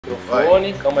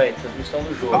Microfone, calma aí, transmissão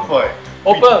do jogo. Papai.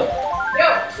 Opa!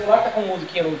 O celular tá com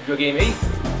musiquinha no videogame aí?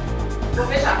 Vou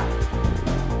fechar.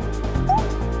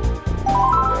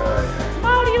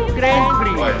 Mario Grand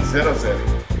Prix. Vai, 0 a 0.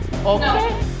 Ok.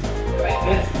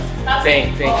 Tá Tem,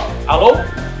 sim. tem. Alô?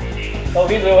 Tá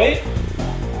ouvindo eu aí?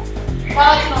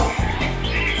 Fala de novo.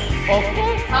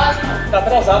 Ok. Fala de novo. Tá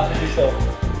atrasado a transmissão.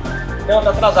 Não, tá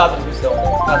atrasada a transmissão.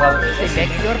 Tá atrasada a transmissão.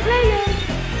 Select your player.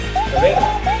 Tá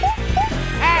vendo?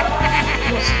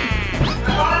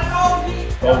 Agora tá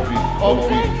ouvindo. Tá ouvindo, tá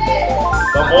ouvindo.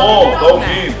 Tá bom, tá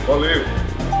ouvindo, valeu.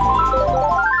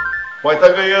 Pai tá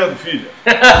ganhando, filha.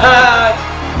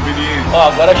 Menino. Ó,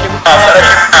 agora chega o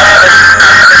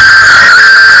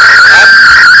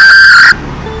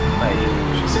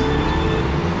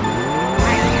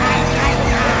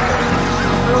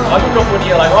olha o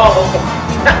microfone lá, igual a louca.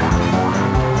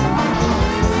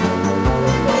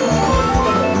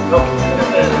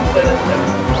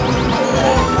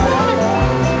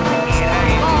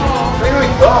 Tem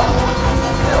oitavo.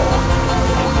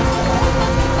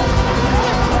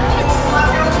 O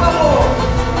Matheus falou.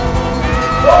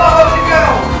 Boa,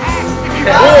 Rodrigão.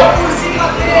 Passa por cima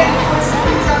dele. Por cima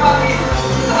do javali.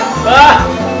 Ah!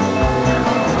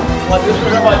 O Matheus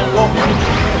foi javali igual o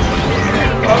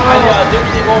aliás, eu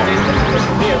que igual o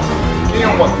Quem é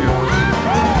o Matheus?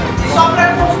 Só pra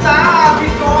constar a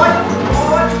vitória do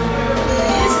pódio que eu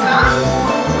fiz, tá?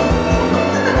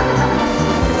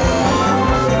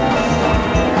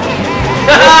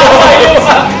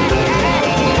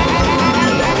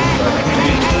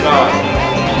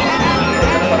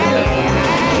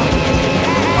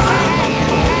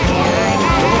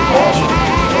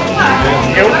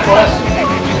 Eu posso.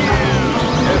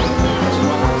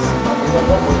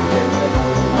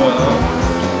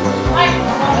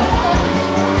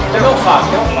 Eu não faço,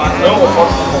 eu não faço. Não, eu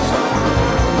faço na console.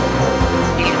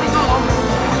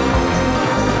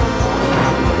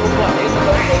 O planeta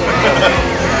tá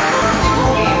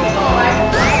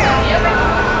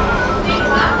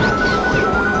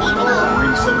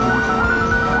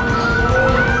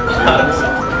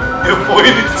Eu vou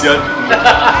iniciar.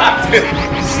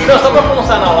 Não, só pra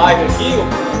começar na live aqui,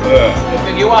 eu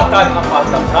peguei o atalho na fase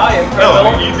da praia,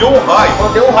 Não, e deu um raio.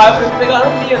 mandei um raio pra ele pegar a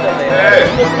rampinha também. É,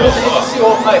 Ele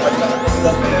iniciou, vai ficar na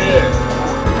velocidade primeiro.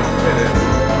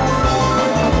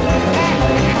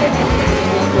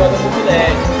 Joga com o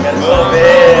Bilete, quero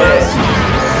saber.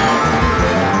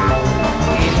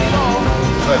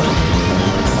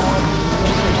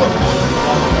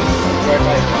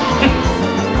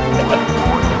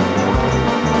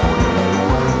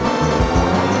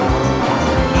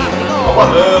 A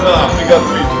banana, obrigado,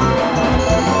 vídeo.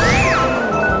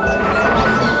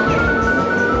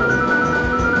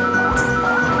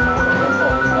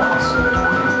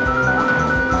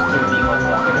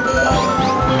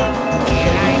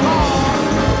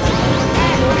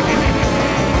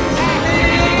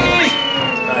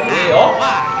 Aí, ó.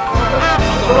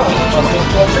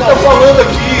 Você tá falando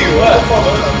aqui, eu tô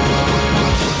falando.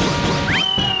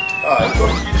 Ah, eu tô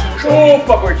aqui.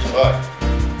 Chupa, gordinho. Vai.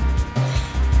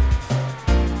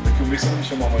 Daqui um mês você não me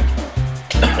chama mais de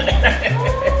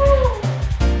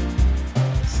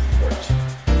Esse é forte.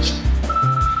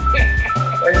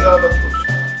 Tá risada, trouxa.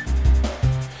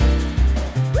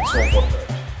 Só uma boa tarde.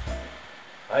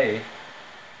 Aí.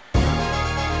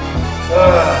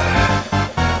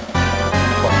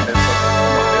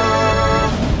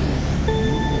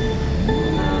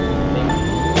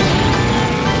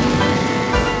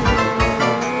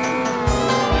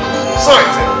 Sai,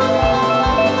 Zé!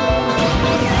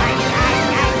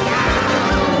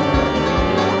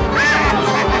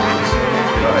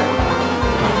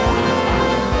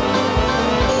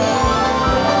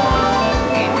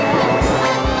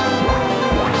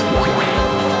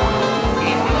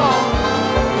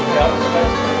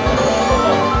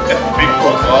 É bem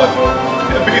provável.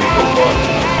 É bem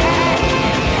provável.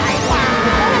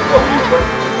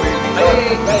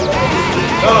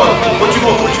 Não,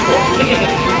 continua.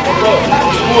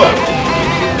 Continua.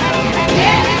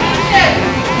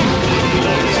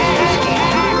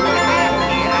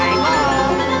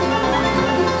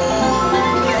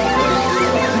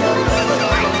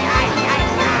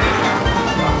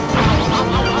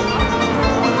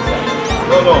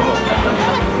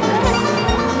 Não.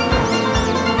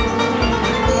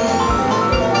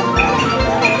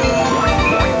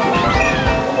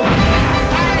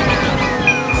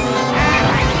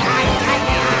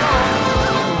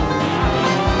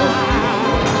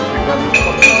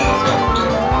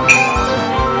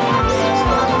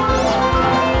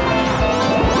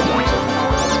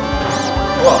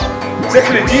 Ó, você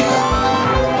acredita?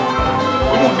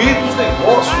 Foi no meio dos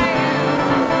negócios.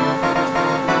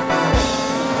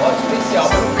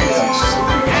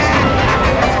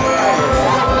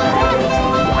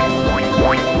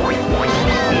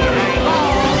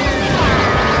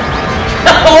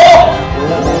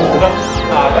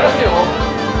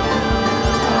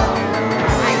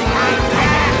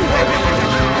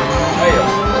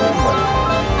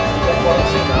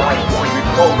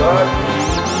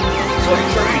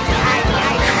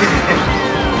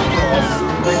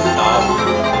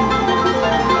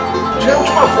 é a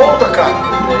última volta, cara.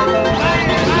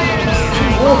 De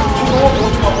novo, a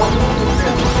última volta eu não tô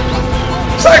vendo.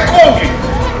 Sai, Kong!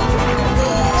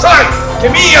 Sai! Que é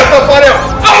minha, Tafarel!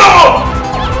 Não!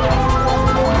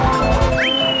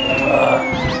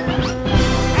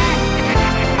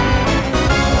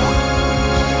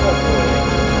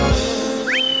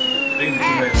 30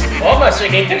 metros. Ó, mas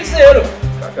cheguei em terceiro.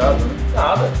 Cagado, né?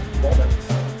 Nada. Bom, né?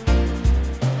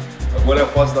 Agora é a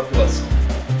fase da apelação.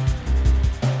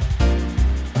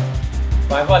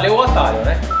 Vai valer o atalho,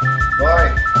 né?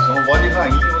 Vai, só não vale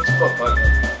rainha antes do atalho,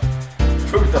 né?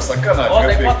 Foi que tá sacanagem, Ó, né,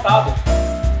 tá Pedro? empatado.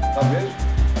 Tá mesmo?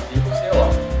 E você lá.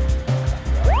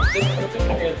 Você que eu tenho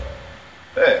primeiro.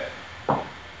 É.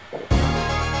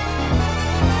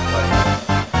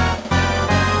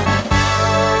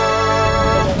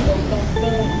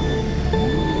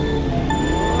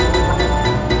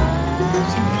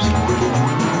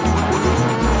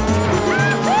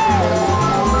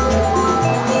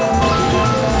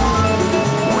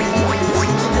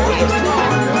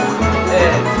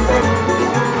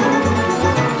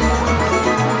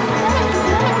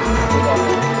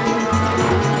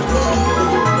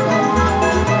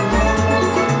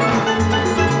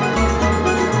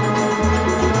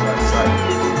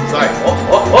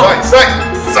 Sai!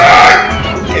 Sai!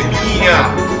 É minha!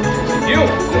 Conseguiu?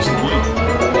 Consegui.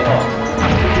 Também, ó.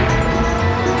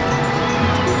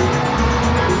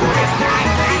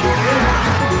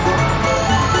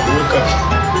 Lucas,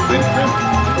 vem.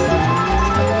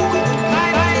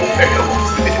 Pega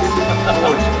você.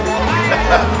 Hoje.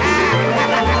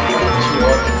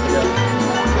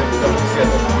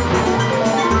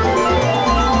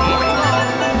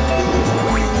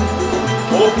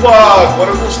 Opa! Agora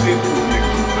eu gostei do Rodrigo.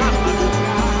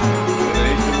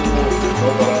 Peraí que eu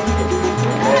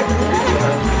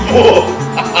vou...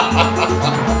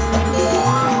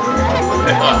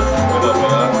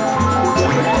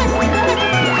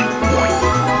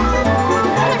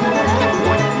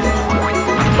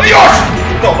 Ai, Yoshi!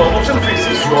 Não, você não fez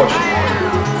isso, Yoshi.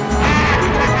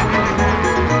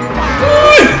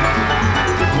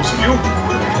 Conseguiu?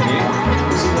 Consegui.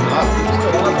 Conseguiu nada.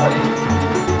 Estourou na parede.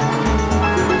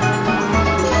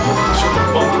 Deixa eu ver o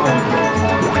banco, né?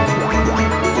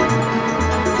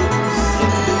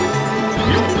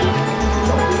 Viu?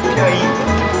 Que ainda.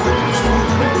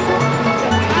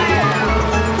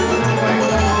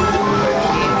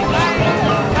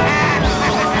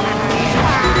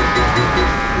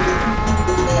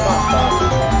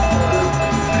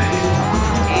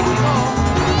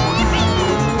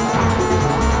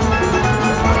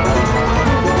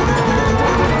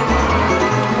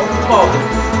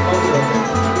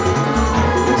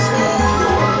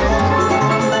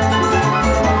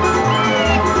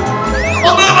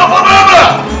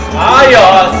 Banana! Ai, ó,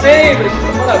 sempre,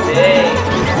 parabéns.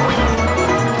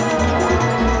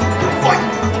 Vai!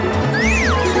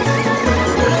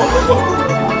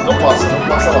 Não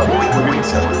passa lá. Vou vir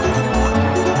iniciar.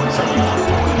 Isso aqui.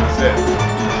 Sério.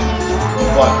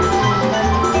 Vai.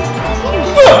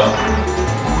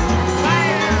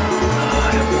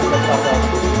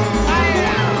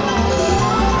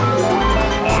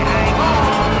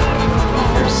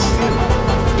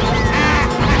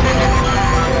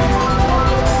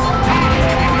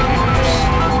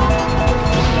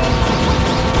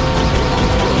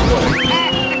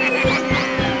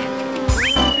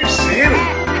 Terceiro?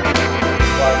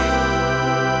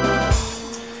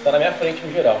 Você tá na minha frente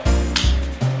no geral.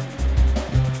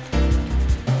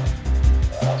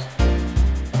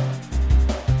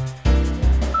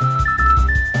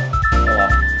 Olha lá.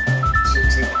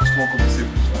 Isso sempre costuma acontecer,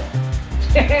 pessoal.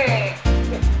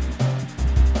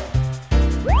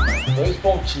 2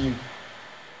 pontinhos.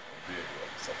 Vamos ver agora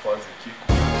essa fase aqui.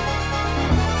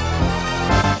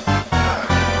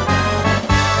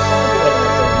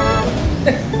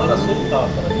 Para soltar,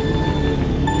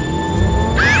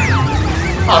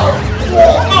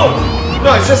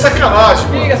 Não, isso é sacanagem,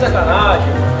 mano. Fica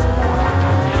sacanagem.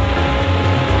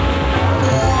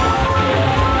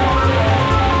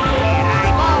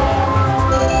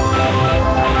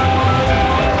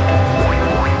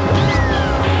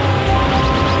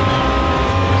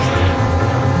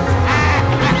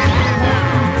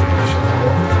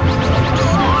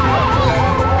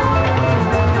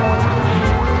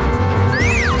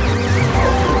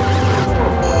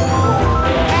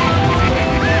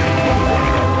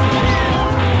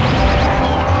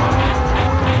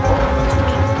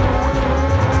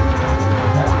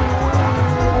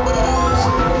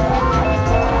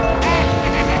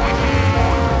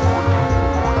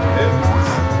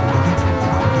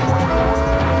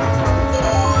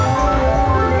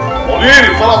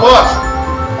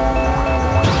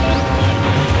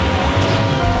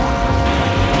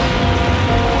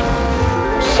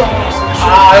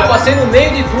 Ah, eu passei no meio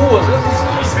de duas.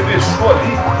 Você deixou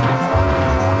ali?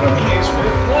 Pra mim é isso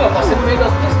mesmo? Não, eu passei no meio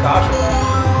das duas caixas.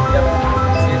 E a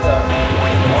princesa...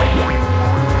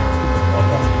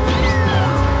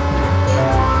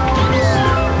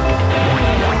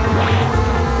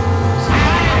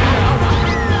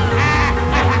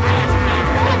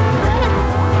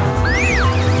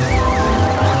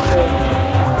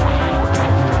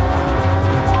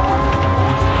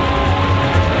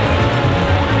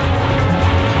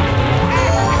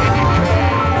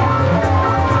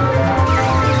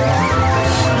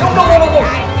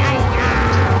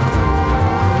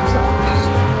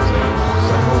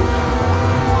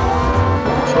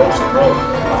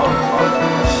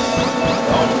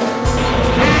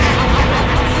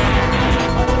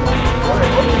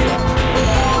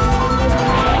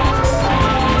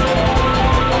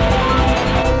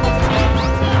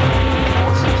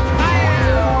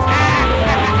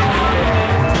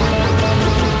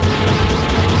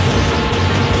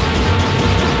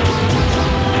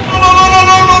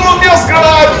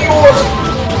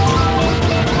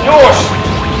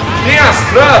 Tem as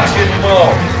grades,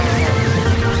 irmão!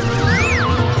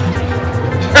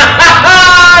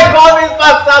 Igual mês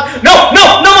passado! Não,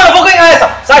 mano, eu vou ganhar essa!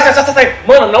 Sai!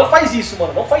 Mano, não faz isso,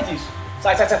 mano, não faz isso!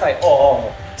 Sai! Ó,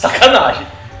 sacanagem!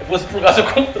 Eu vou explorar seu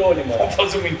controle, mano! Vamos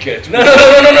fazer uma enquete! Não!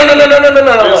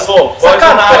 Pessoal,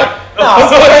 sacanagem! Não,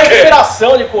 isso é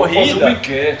recuperação de corrida! Vamos fazer uma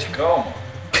enquete, calma!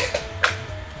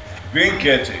 Vem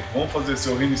enquete aí, vamos fazer se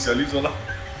eu reinicializo ou não?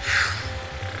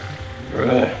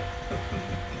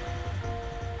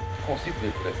 Consigo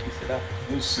ver por aqui, será?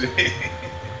 Não sei.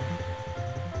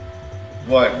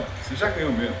 Vai, mano. Você já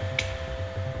ganhou mesmo.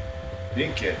 Tem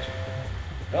enquete.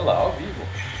 Olha lá, ao vivo.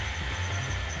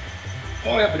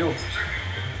 Olha, abriu.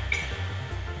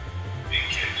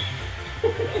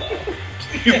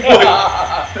 Que foi?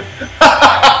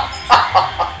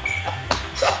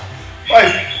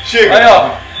 Vai, chega. Aí, ó.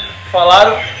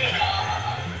 Falaram.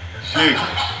 Chega.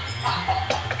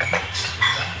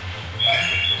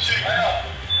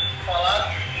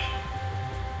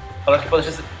 Falaram que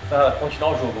pode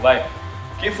continuar o jogo, vai.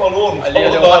 Quem falou? Não Ali,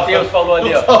 falou o nada. Matheus falou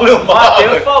ali, ó. Falou nada.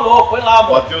 Matheus falou, põe lá, O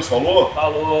mano. Matheus falou?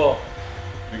 Falou.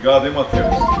 Obrigado, hein, Matheus.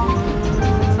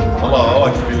 Olha lá,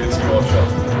 olha que beleza esse Yoshi,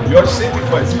 ó. O Yoshi sempre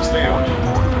faz isso, né, Yoshi?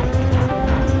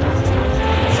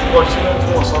 Esse Yoshi não é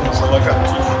dinossauro, não, só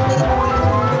lagartixa.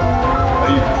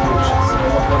 Aí, poxa, você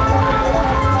não pode comer.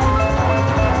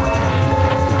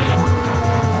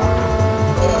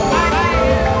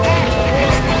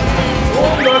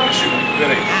 Ô, milagre, Chico.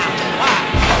 Peraí.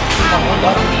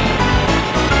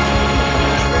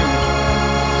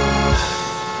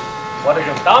 Bora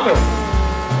jantar, meu?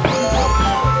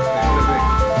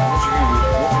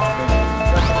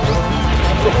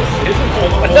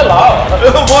 Olha lá, ó.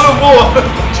 Eu não vou.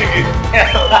 Cheguei.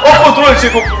 Olha o controle,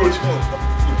 chegou por último.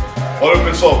 Olha,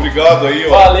 pessoal, obrigado aí, ó.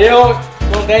 Valeu.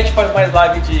 Quando der, a gente faz mais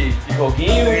live de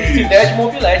joguinho e se der de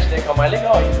mobilete, né? Que é o mais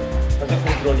legal ainda. Fazer um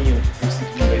controlinho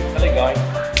aí, fica legal, hein?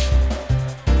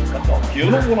 Fica top. Aqui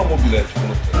eu não vou na mobilete quando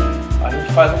eu tô. A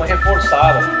gente faz uma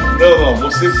reforçada. Não,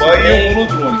 você vai e eu vou no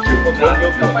drone, que eu controlo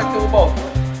meu Não drone. vai ter o balcão.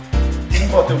 Quem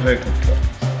bateu o recorde, cara?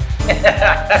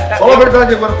 Fala a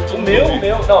verdade agora pra todo O mundo. meu.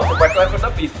 ouvir. Não, você vai ter o recorde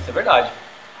da pista, isso é verdade.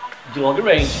 De long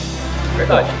range.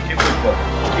 Verdade. Quem foi, cara?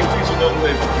 Quem fez o meu no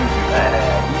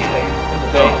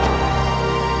Tudo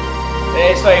bem.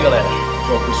 É isso aí, galera.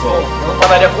 Tchau, pessoal. Não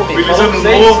pararia comigo. Feliz Falou ano pra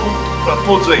vocês. novo pra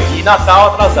todos aí. E Natal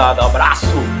atrasado. Abraço.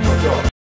 Tchau, tchau.